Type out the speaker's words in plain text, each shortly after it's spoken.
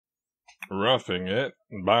Roughing It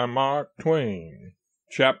by Mark Twain.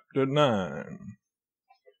 Chapter 9.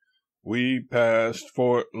 We passed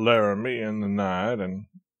Fort Laramie in the night, and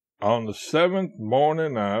on the 7th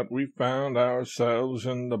morning out we found ourselves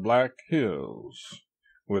in the Black Hills,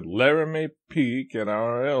 with Laramie Peak at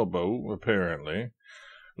our elbow, apparently,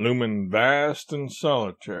 looming vast and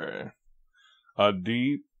solitary, a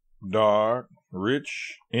deep, dark,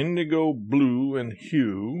 rich indigo blue in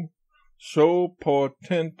hue. So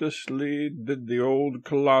portentously did the old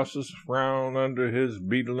colossus frown under his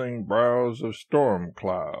beetling brows of storm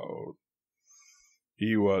cloud.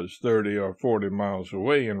 He was 30 or 40 miles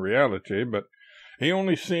away in reality, but he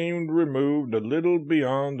only seemed removed a little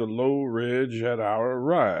beyond the low ridge at our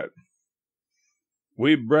right.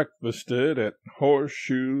 We breakfasted at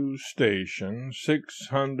Horseshoe Station,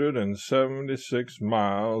 676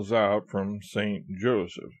 miles out from St.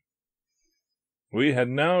 Joseph. We had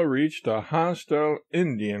now reached a hostile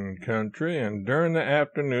Indian country, and during the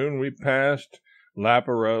afternoon we passed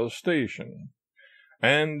Laparelle Station,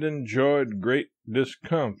 and enjoyed great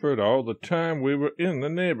discomfort all the time we were in the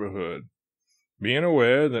neighborhood, being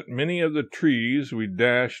aware that many of the trees we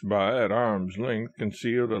dashed by at arm's length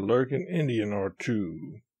concealed a lurking Indian or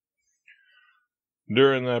two.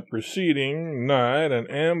 During the preceding night an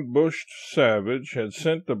ambushed savage had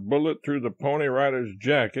sent a bullet through the Pony Rider's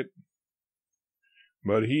jacket,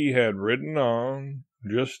 but he had ridden on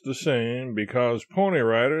just the same, because Pony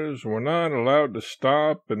Riders were not allowed to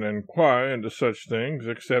stop and inquire into such things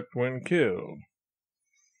except when killed.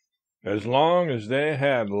 As long as they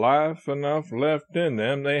had life enough left in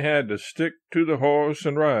them, they had to stick to the horse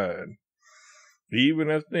and ride, even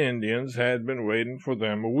if the Indians had been waiting for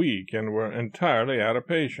them a week and were entirely out of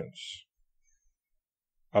patience.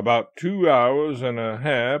 About 2 hours and a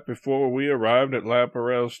half before we arrived at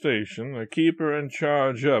Laparelle Station, the keeper in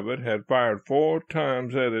charge of it had fired 4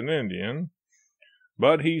 times at an Indian,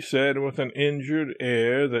 but he said with an injured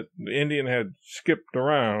air that the Indian had skipped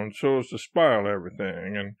around so as to spoil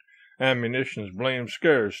everything, and ammunition's blamed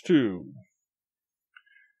scarce, too.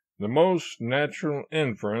 The most natural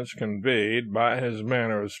inference conveyed by his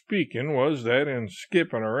manner of speaking was that in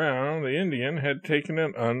skipping around the Indian had taken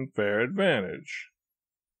an unfair advantage.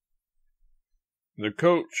 The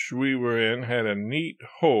coach we were in had a neat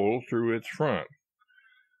hole through its front,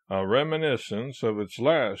 a reminiscence of its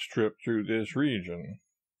last trip through this region.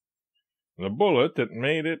 The bullet that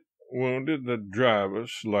made it wounded the driver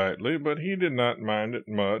slightly, but he did not mind it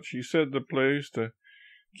much. He said the place to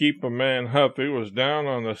keep a man huffy was down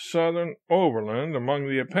on the southern overland among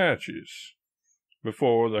the Apaches,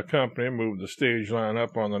 before the company moved the stage line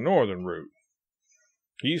up on the northern route.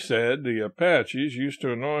 He said the Apaches used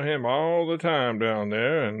to annoy him all the time down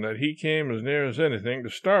there, and that he came as near as anything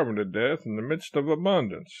to starving to death in the midst of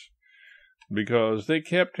abundance, because they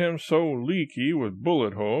kept him so leaky with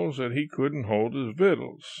bullet holes that he couldn't hold his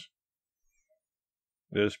victuals.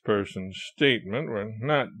 This person's statement were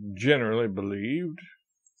not generally believed.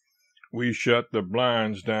 We shut the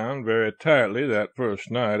blinds down very tightly that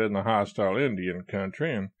first night in the hostile Indian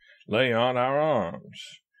country, and lay on our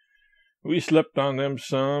arms. We slept on them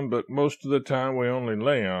some, but most of the time we only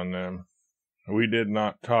lay on them. We did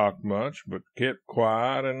not talk much, but kept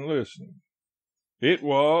quiet and listened. It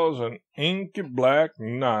was an inky black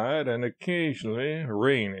night, and occasionally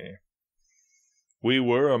rainy. We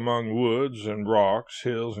were among woods and rocks,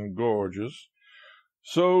 hills and gorges,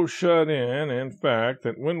 so shut in fact,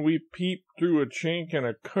 that when we peeped through a chink in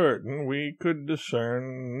a curtain we could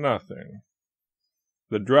discern nothing.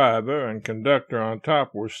 The driver and conductor on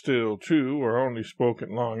top were still, too, or only spoke at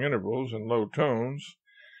long intervals in low tones,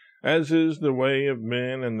 as is the way of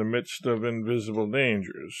men in the midst of invisible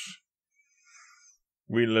dangers.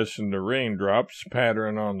 We listened to raindrops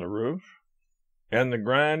pattering on the roof, and the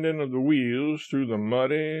grinding of the wheels through the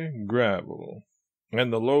muddy gravel,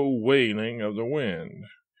 and the low wailing of the wind,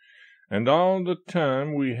 and all the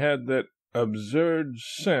time we had that absurd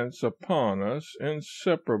sense upon us,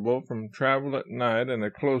 inseparable from travel at night in a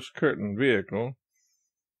close-curtained vehicle,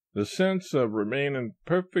 the sense of remaining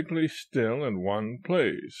perfectly still in one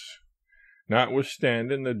place,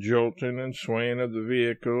 notwithstanding the jolting and swaying of the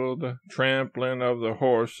vehicle, the trampling of the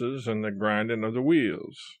horses, and the grinding of the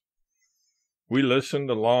wheels. We listened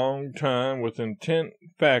a long time with intent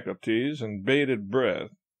faculties and bated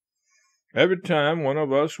breath. Every time one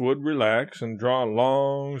of us would relax and draw a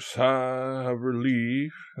long sigh of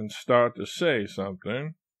relief and start to say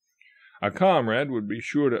something, a comrade would be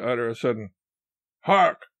sure to utter a sudden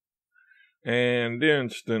 "Hark!" and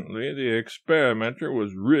instantly the experimenter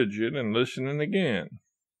was rigid and listening again.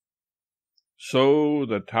 So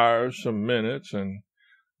the tiresome minutes and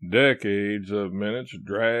Decades of minutes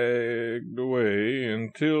dragged away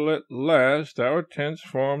until at last our tense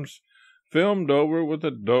forms filmed over with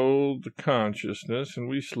a dulled consciousness, and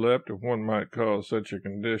we slept, if one might call such a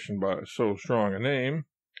condition by so strong a name,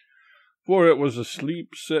 for it was a sleep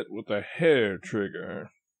set with a hair trigger.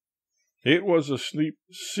 It was a sleep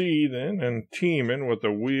seething and teeming with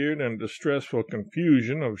a weird and distressful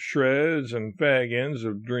confusion of shreds and fag ends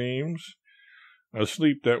of dreams, a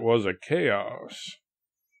sleep that was a chaos.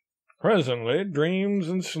 Presently, dreams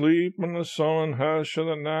and sleep and the sullen hush of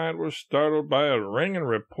the night were startled by a ringing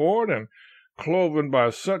report and cloven by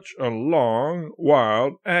such a long,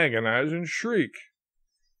 wild, agonizing shriek.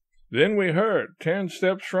 Then we heard, 10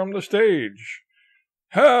 steps from the stage,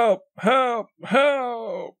 "Help! Help!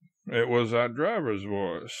 Help!" It was our driver's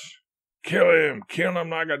voice. Kill him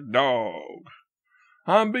like a dog.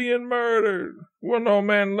 I'm being murdered. Will no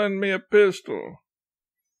man lend me a pistol?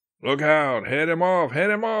 Look out! Head him off!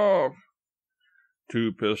 Head him off!"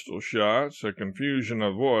 2 pistol shots, a confusion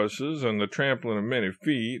of voices, and the trampling of many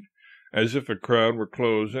feet, as if a crowd were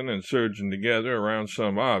closing and surging together around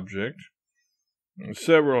some object, and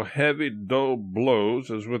several heavy, dull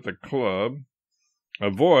blows as with a club,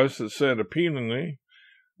 a voice that said appealingly,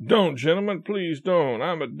 "Don't, gentlemen, please don't.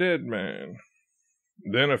 I'm a dead man."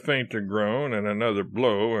 Then a fainter groan and another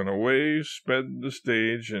blow, and away sped the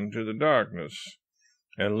stage into the darkness,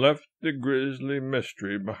 and left the grisly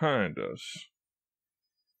mystery behind us.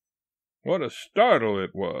 What a startle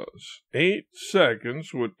it was! 8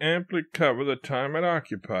 seconds would amply cover the time it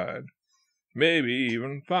occupied. Maybe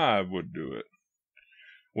even 5 would do it.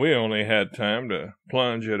 We only had time to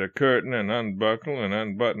plunge at a curtain and unbuckle and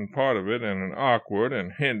unbutton part of it in an awkward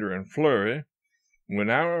and hindering flurry, when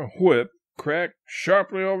our whip cracked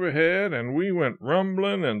sharply overhead, and we went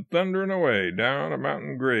rumbling and thundering away down a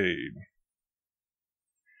mountain grade.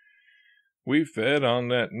 We fed on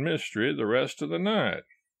that mystery the rest of the night,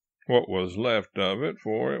 what was left of it,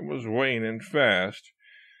 for it was waning fast.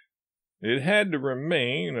 It had to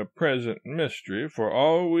remain a present mystery, for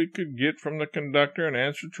all we could get from the conductor in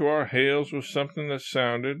answer to our hails was something that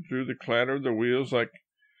sounded through the clatter of the wheels like,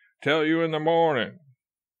 "Tell you in the morning."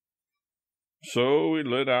 So we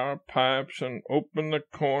lit our pipes and opened the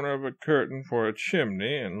corner of a curtain for a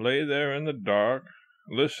chimney, and lay there in the dark,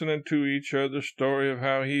 listening to each other's story of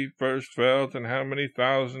how he first felt and how many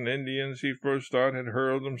thousand Indians he first thought had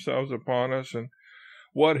hurled themselves upon us, and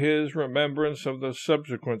what his remembrance of the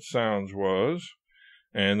subsequent sounds was,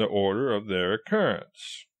 and the order of their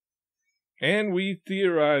occurrence. And we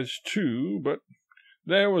theorized too, but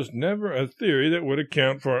there was never a theory that would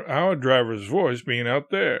account for our driver's voice being out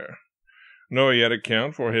there, nor yet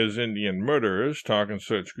account for his Indian murderers talking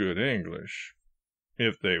such good English,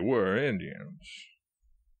 if they were Indians.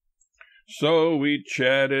 So we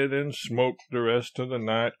chatted and smoked the rest of the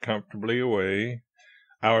night comfortably away,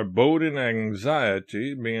 our boding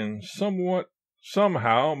anxiety being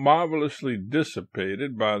somehow marvelously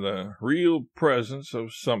dissipated by the real presence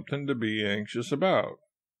of something to be anxious about.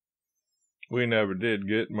 We never did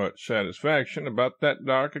get much satisfaction about that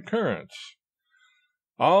dark occurrence.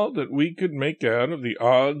 All that we could make out of the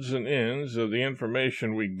odds and ends of the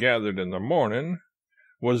information we gathered in the morning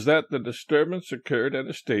was that the disturbance occurred at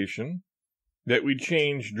a station, that we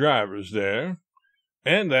changed drivers there,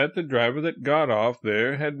 and that the driver that got off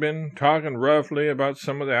there had been talking roughly about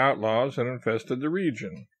some of the outlaws that infested the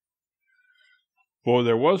region. For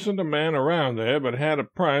there wasn't a man around there but had a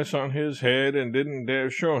price on his head and didn't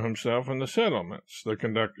dare show himself in the settlements, the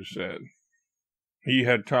conductor said. He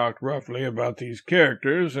had talked roughly about these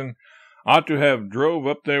characters, and ought to have drove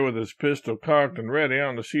up there with his pistol cocked and ready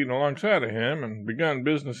on the seat alongside of him, and begun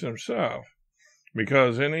business himself,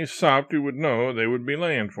 because any softy would know they would be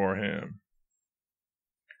laying for him.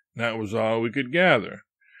 That was all we could gather,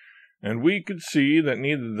 and we could see that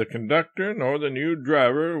neither the conductor nor the new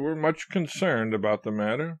driver were much concerned about the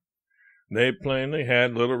matter. They plainly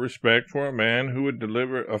had little respect for a man who would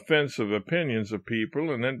deliver offensive opinions of people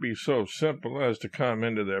and then be so simple as to come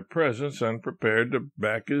into their presence unprepared to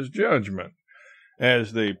back his judgment,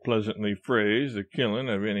 as they pleasantly phrased the killing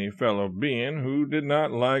of any fellow being who did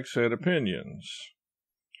not like said opinions.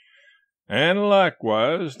 And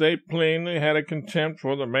likewise they plainly had a contempt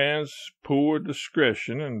for the man's poor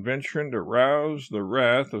discretion in venturing to rouse the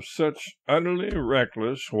wrath of such utterly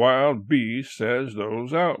reckless wild beasts as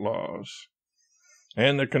those outlaws.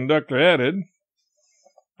 And the conductor added,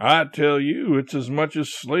 "I tell you, it's as much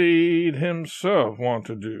as Slade himself want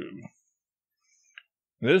to do."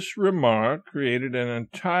 This remark created an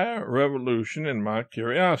entire revolution in my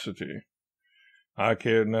curiosity. I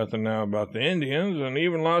cared nothing now about the Indians, and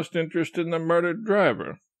even lost interest in the murdered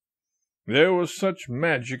driver. There was such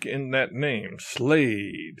magic in that name,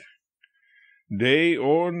 Slade. Day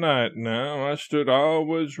or night now, I stood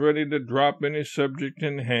always ready to drop any subject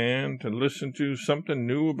in hand to listen to something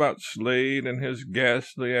new about Slade and his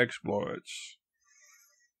ghastly exploits.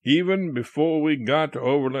 Even before we got to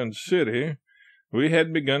Overland City, we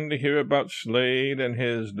had begun to hear about Slade and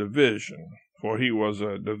his division, for he was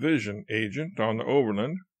a division agent on the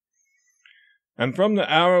Overland. And from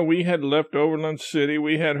the hour we had left Overland City,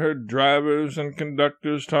 we had heard drivers and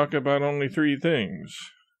conductors talk about only three things: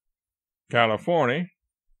 California,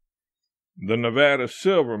 the Nevada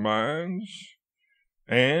silver mines,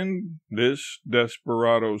 and this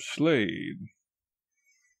desperado Slade.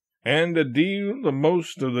 And a deal the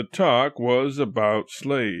most of the talk was about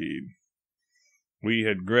Slade. We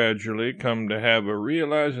had gradually come to have a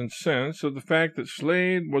realizing sense of the fact that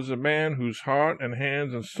Slade was a man whose heart and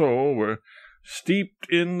hands and soul were steeped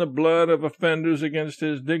in the blood of offenders against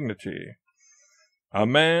his dignity, a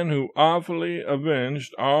man who awfully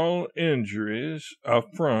avenged all injuries,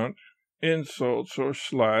 affront, insults, or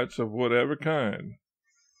slights of whatever kind,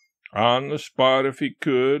 on the spot if he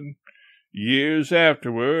could, years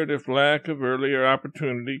afterward if lack of earlier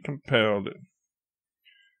opportunity compelled it.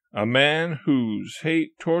 A man whose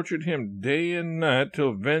hate tortured him day and night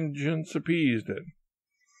till vengeance appeased it.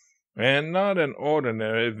 And not an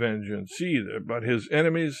ordinary vengeance either, but his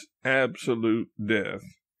enemy's absolute death,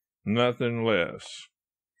 nothing less.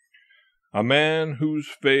 A man whose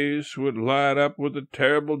face would light up with a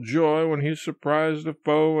terrible joy when he surprised a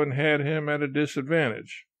foe and had him at a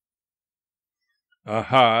disadvantage. A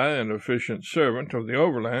high and efficient servant of the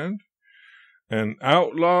Overland, an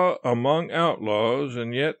outlaw among outlaws,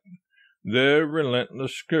 and yet their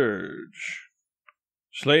relentless scourge.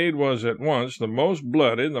 Slade was at once the most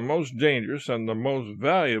bloody, the most dangerous, and the most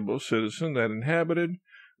valuable citizen that inhabited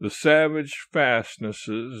the savage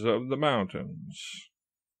fastnesses of the mountains.